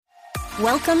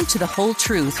Welcome to The Whole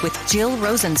Truth with Jill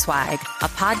Rosenzweig, a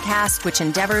podcast which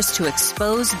endeavors to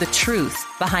expose the truth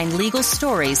behind legal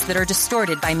stories that are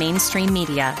distorted by mainstream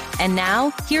media. And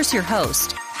now, here's your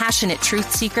host, passionate truth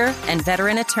seeker and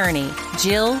veteran attorney,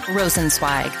 Jill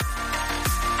Rosenzweig.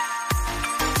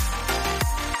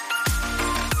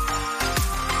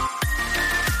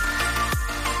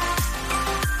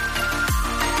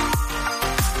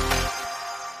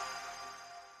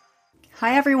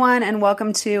 Hi, everyone, and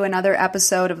welcome to another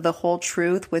episode of The Whole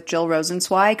Truth with Jill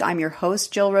Rosenzweig. I'm your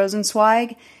host, Jill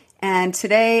Rosenzweig, and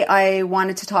today I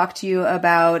wanted to talk to you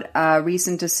about a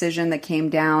recent decision that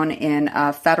came down in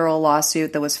a federal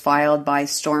lawsuit that was filed by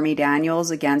Stormy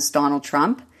Daniels against Donald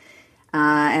Trump.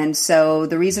 And so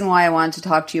the reason why I wanted to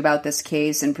talk to you about this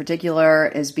case in particular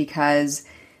is because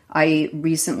I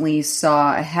recently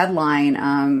saw a headline.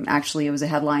 Actually, it was a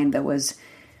headline that was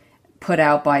put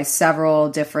out by several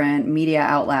different media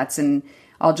outlets, and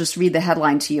I'll just read the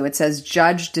headline to you. It says,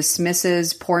 "Judge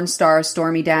dismisses porn star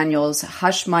Daniels'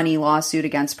 hush money lawsuit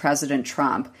against President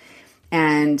Trump."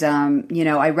 And,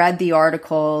 I read the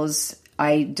articles.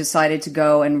 I decided to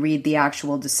go and read the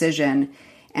actual decision.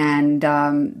 And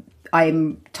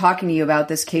I'm talking to you about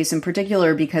this case in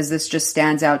particular because this just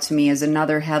stands out to me as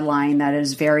another headline that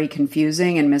is very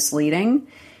confusing and misleading.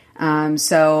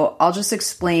 So I'll just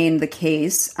explain the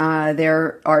case.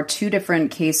 There are two different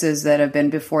cases that have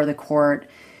been before the court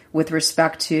with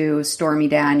respect to Stormy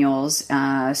Daniels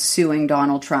suing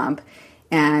Donald Trump.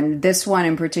 And this one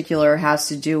in particular has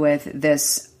to do with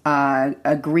this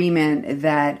agreement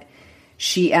that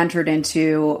she entered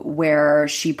into where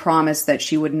she promised that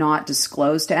she would not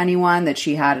disclose to anyone that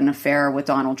she had an affair with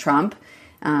Donald Trump.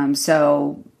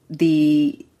 So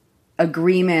the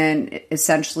agreement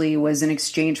essentially was in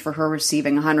exchange for her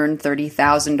receiving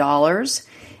 $130,000.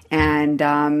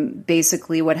 And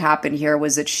basically what happened here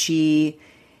was that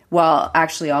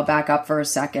I'll back up for a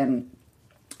second.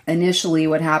 Initially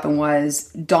what happened was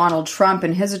Donald Trump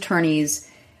and his attorneys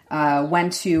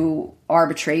went to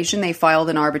arbitration. They filed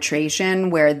an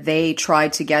arbitration where they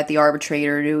tried to get the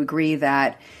arbitrator to agree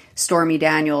that Stormy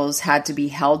Daniels had to be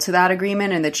held to that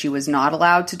agreement and that she was not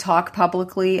allowed to talk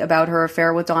publicly about her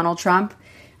affair with Donald Trump.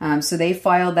 So they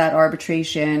filed that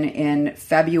arbitration in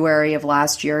February of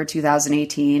last year,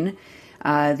 2018.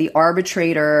 The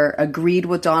arbitrator agreed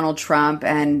with Donald Trump,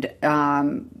 and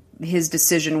his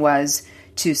decision was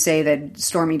to say that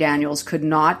Stormy Daniels could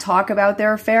not talk about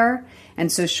their affair. And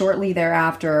so shortly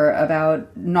thereafter,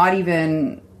 about not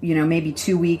even, maybe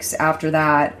 2 weeks after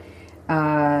that,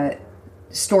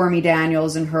 Stormy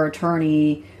Daniels and her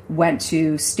attorney went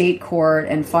to state court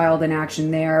and filed an action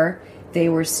there. They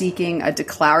were seeking a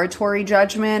declaratory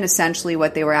judgment. Essentially,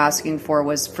 what they were asking for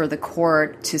was for the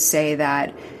court to say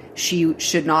that she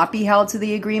should not be held to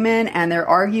the agreement. And their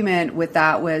argument with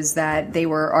that was that they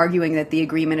were arguing that the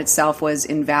agreement itself was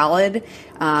invalid,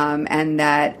 and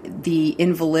that the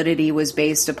invalidity was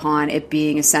based upon it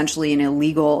being essentially an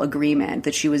illegal agreement,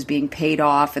 that she was being paid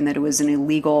off and that it was an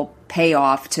illegal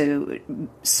payoff to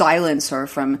silence her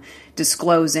from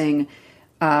disclosing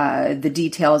the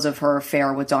details of her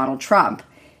affair with Donald Trump.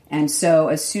 And so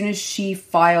as soon as she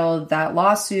filed that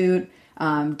lawsuit,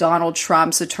 Donald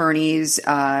Trump's attorneys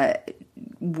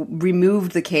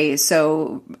removed the case.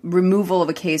 So removal of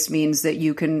a case means that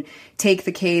you can take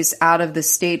the case out of the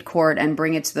state court and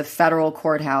bring it to the federal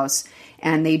courthouse.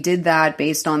 And they did that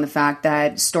based on the fact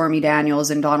that Stormy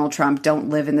Daniels and Donald Trump don't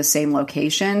live in the same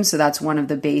location. So that's one of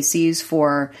the bases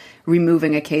for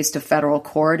removing a case to federal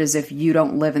court, is if you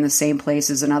don't live in the same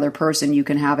place as another person, you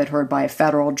can have it heard by a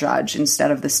federal judge instead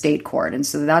of the state court. And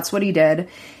so that's what he did.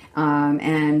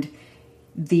 And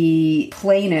the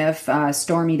plaintiff,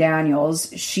 Stormy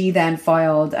Daniels, she then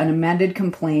filed an amended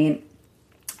complaint.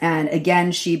 And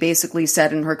again, she basically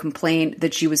said in her complaint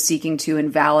that she was seeking to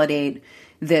invalidate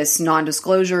this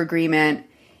non-disclosure agreement.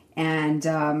 And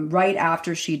right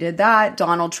after she did that,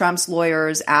 Donald Trump's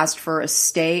lawyers asked for a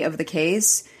stay of the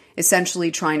case,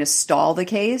 essentially trying to stall the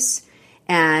case.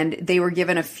 And they were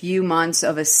given a few months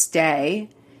of a stay.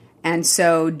 And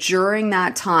so during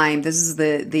that time, this is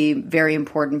the very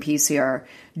important piece here,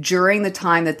 during the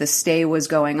time that the stay was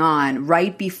going on,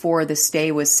 right before the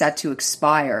stay was set to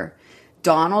expire,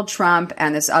 Donald Trump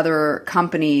and this other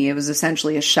company, it was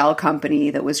essentially a shell company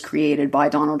that was created by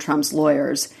Donald Trump's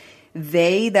lawyers,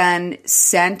 they then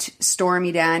sent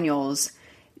Stormy Daniels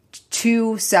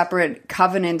two separate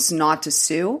covenants not to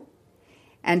sue.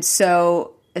 And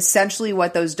so essentially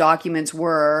what those documents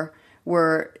were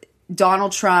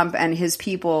Donald Trump and his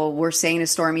people were saying to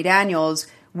Stormy Daniels,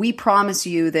 we promise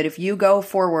you that if you go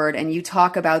forward and you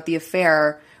talk about the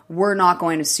affair, we're not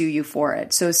going to sue you for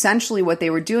it. So essentially what they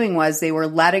were doing was they were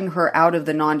letting her out of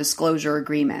the non-disclosure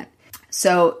agreement.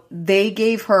 So they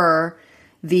gave her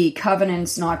the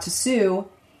covenants not to sue,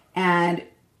 and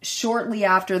shortly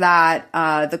after that,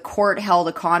 the court held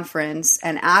a conference,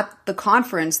 and at the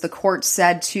conference, the court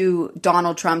said to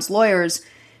Donald Trump's lawyers,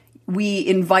 we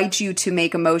invite you to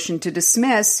make a motion to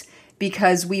dismiss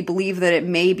because we believe that it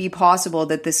may be possible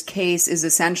that this case is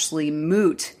essentially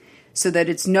moot, so that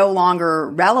it's no longer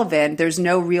relevant. There's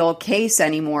no real case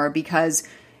anymore because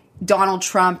Donald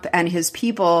Trump and his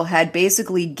people had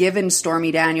basically given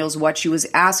Stormy Daniels what she was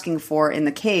asking for in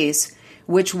the case,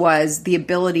 which was the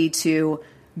ability to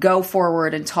go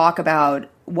forward and talk about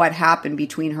what happened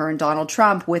between her and Donald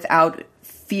Trump without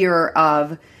fear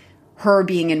of her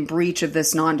being in breach of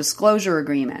this non-disclosure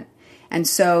agreement. And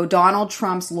so Donald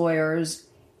Trump's lawyers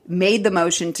made the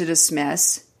motion to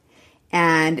dismiss,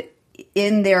 and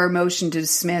in their motion to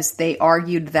dismiss, they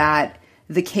argued that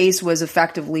the case was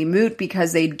effectively moot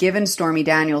because they'd given Stormy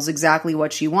Daniels exactly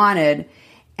what she wanted.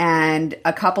 And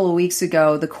a couple of weeks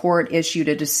ago, the court issued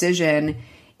a decision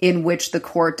in which the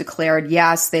court declared,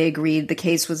 yes, they agreed the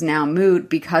case was now moot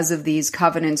because of these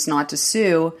covenants not to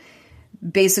sue.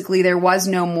 Basically, there was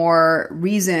no more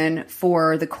reason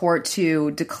for the court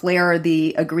to declare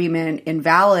the agreement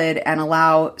invalid and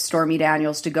allow Stormy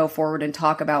Daniels to go forward and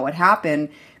talk about what happened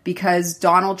because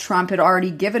Donald Trump had already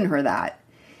given her that.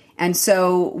 And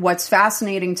so what's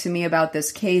fascinating to me about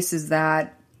this case is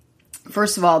that,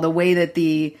 first of all, the way that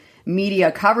the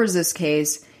media covers this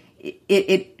case,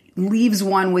 it leaves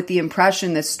one with the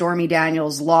impression that Stormy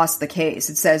Daniels lost the case.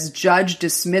 It says judge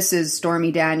dismisses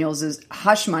Stormy Daniels'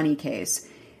 hush money case.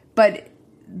 But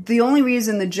the only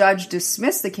reason the judge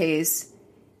dismissed the case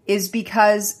is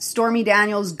because Stormy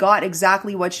Daniels got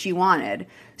exactly what she wanted.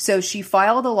 So she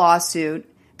filed a lawsuit.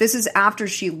 This is after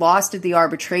she lost at the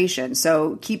arbitration.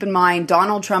 So keep in mind,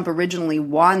 Donald Trump originally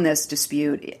won this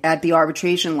dispute at the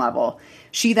arbitration level.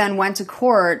 She then went to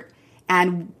court,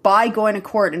 and by going to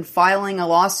court and filing a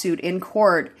lawsuit in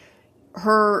court,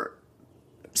 her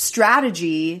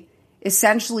strategy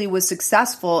essentially was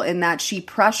successful in that she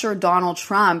pressured Donald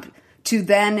Trump to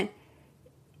then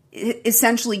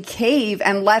essentially cave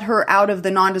and let her out of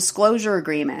the non-disclosure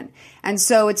agreement. And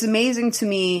so it's amazing to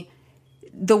me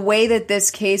the way that this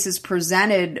case is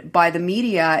presented by the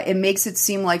media. It makes it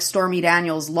seem like Stormy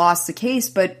Daniels lost the case.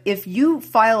 But if you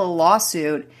file a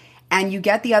lawsuit and you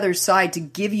get the other side to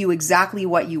give you exactly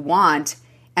what you want,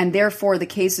 and therefore the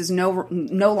case is no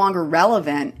longer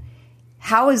relevant,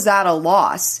 how is that a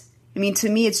loss? I mean, to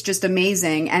me, it's just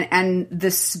amazing. And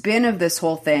the spin of this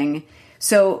whole thing.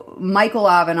 So Michael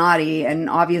Avenatti, and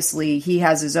obviously he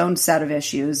has his own set of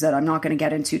issues that I'm not going to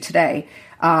get into today.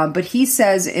 But he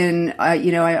says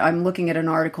I'm looking at an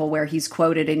article where he's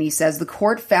quoted, and he says, the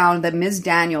court found that Ms.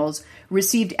 Daniels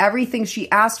received everything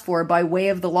she asked for by way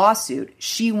of the lawsuit.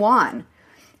 She won.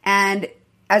 And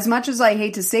as much as I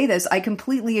hate to say this, I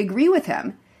completely agree with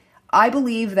him. I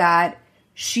believe that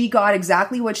she got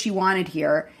exactly what she wanted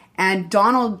here. And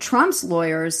Donald Trump's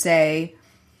lawyers say,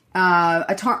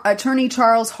 Attorney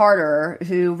Charles Harder,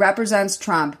 who represents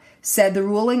Trump, said the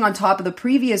ruling on top of the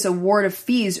previous award of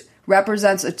fees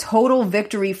represents a total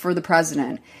victory for the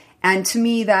president. And to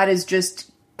me, that is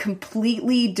just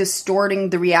completely distorting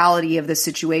the reality of the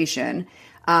situation.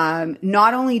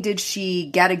 Not only did she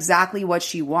get exactly what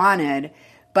she wanted,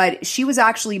 but she was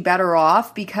actually better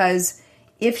off, because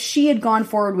if she had gone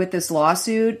forward with this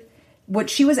lawsuit, what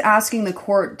she was asking the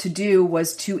court to do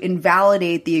was to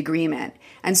invalidate the agreement.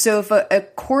 And so if a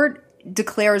court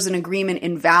declares an agreement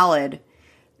invalid,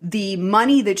 the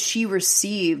money that she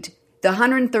received, the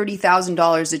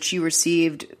 $130,000 that she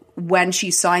received when she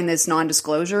signed this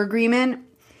non-disclosure agreement,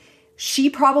 she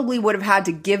probably would have had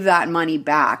to give that money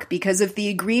back, because if the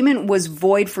agreement was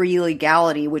void for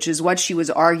illegality, which is what she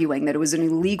was arguing, that it was an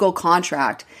illegal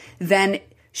contract, then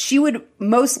she would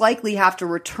most likely have to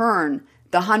return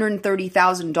the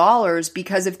 $130,000,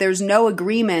 because if there's no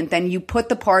agreement, then you put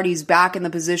the parties back in the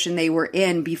position they were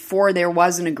in before there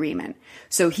was an agreement.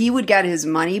 So he would get his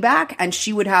money back, and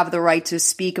she would have the right to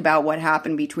speak about what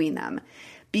happened between them.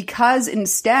 Because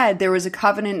instead there was a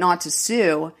covenant not to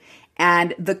sue,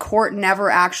 and the court never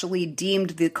actually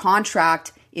deemed the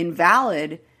contract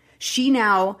invalid, she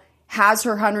now has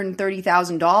her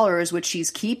 $130,000, which she's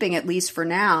keeping at least for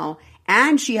now,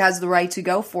 and she has the right to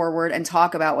go forward and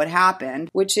talk about what happened,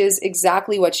 which is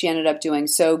exactly what she ended up doing.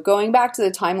 So going back to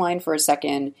the timeline for a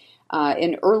second,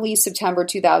 in early September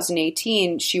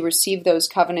 2018, she received those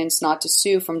covenants not to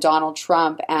sue from Donald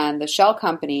Trump and the Shell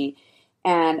Company.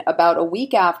 And about a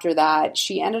week after that,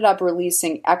 she ended up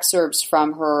releasing excerpts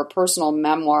from her personal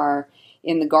memoir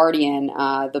in The Guardian.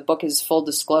 The book is full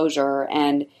disclosure.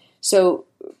 And so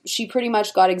she pretty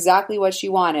much got exactly what she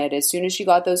wanted. As soon as she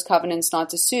got those covenants not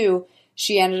to sue,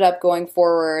 she ended up going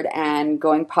forward and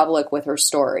going public with her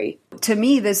story. To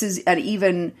me, this is an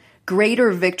even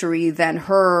greater victory than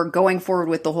her going forward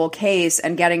with the whole case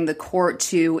and getting the court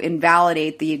to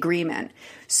invalidate the agreement.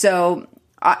 So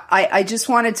I just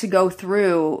wanted to go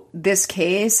through this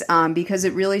case because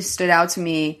it really stood out to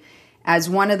me as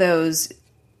one of those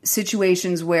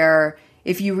situations where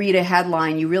if you read a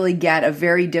headline, you really get a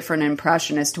very different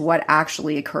impression as to what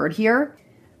actually occurred here.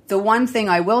 The one thing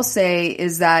I will say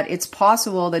is that it's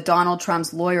possible that Donald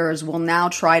Trump's lawyers will now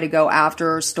try to go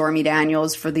after Stormy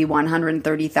Daniels for the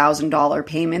 $130,000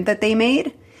 payment that they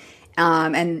made.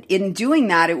 And in doing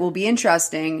that, it will be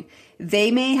interesting.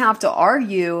 They may have to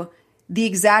argue the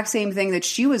exact same thing that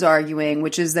she was arguing,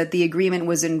 which is that the agreement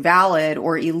was invalid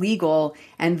or illegal,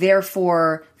 and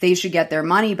therefore they should get their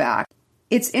money back.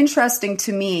 It's interesting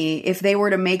to me if they were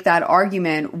to make that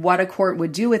argument, what a court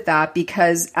would do with that,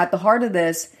 because at the heart of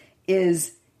this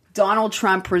is Donald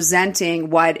Trump presenting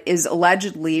what is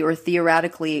allegedly or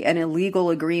theoretically an illegal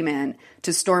agreement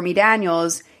to Stormy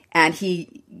Daniels, and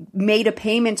he made a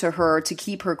payment to her to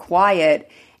keep her quiet.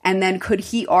 And then could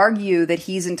he argue that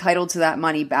he's entitled to that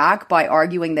money back by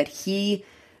arguing that he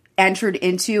entered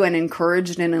into and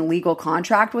encouraged an illegal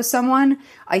contract with someone?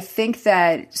 I think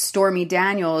that Stormy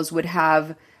Daniels would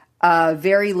have a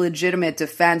very legitimate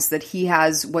defense that he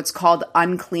has what's called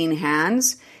unclean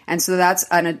hands. And so that's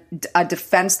a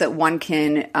defense that one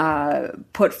can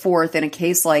put forth in a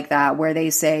case like that, where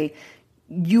they say,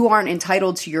 you aren't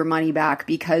entitled to your money back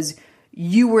because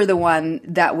you were the one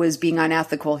that was being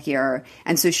unethical here.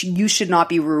 And so you should not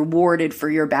be rewarded for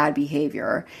your bad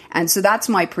behavior. And so that's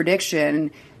my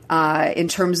prediction in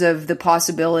terms of the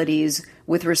possibilities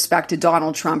with respect to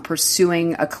Donald Trump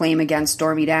pursuing a claim against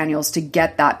Stormy Daniels to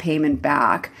get that payment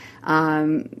back.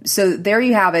 So there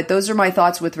you have it. Those are my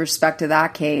thoughts with respect to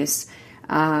that case.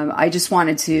 I just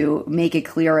wanted to make it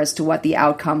clear as to what the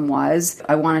outcome was.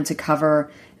 I wanted to cover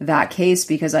that case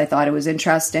because I thought it was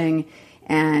interesting.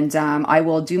 And I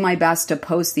will do my best to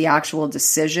post the actual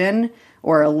decision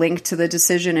or a link to the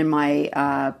decision in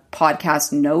my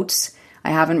podcast notes. I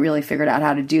haven't really figured out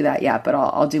how to do that yet, but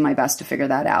I'll do my best to figure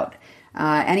that out.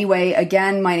 Anyway,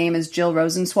 again, my name is Jill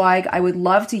Rosenzweig. I would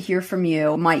love to hear from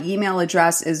you. My email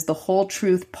address is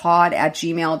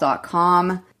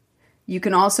thewholetruthpod@gmail.com. You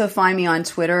can also find me on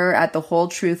Twitter at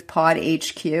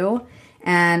thewholetruthpodhq.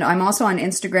 And I'm also on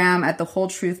Instagram at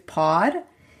thewholetruthpod.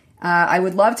 I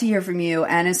would love to hear from you,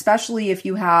 and especially if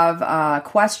you have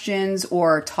questions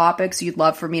or topics you'd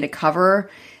love for me to cover,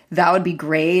 that would be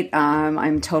great.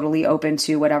 I'm totally open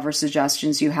to whatever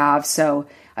suggestions you have, so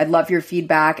I'd love your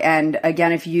feedback. And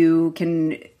again, if you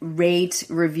can rate,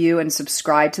 review, and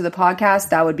subscribe to the podcast,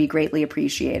 that would be greatly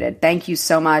appreciated. Thank you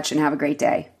so much, and have a great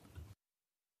day.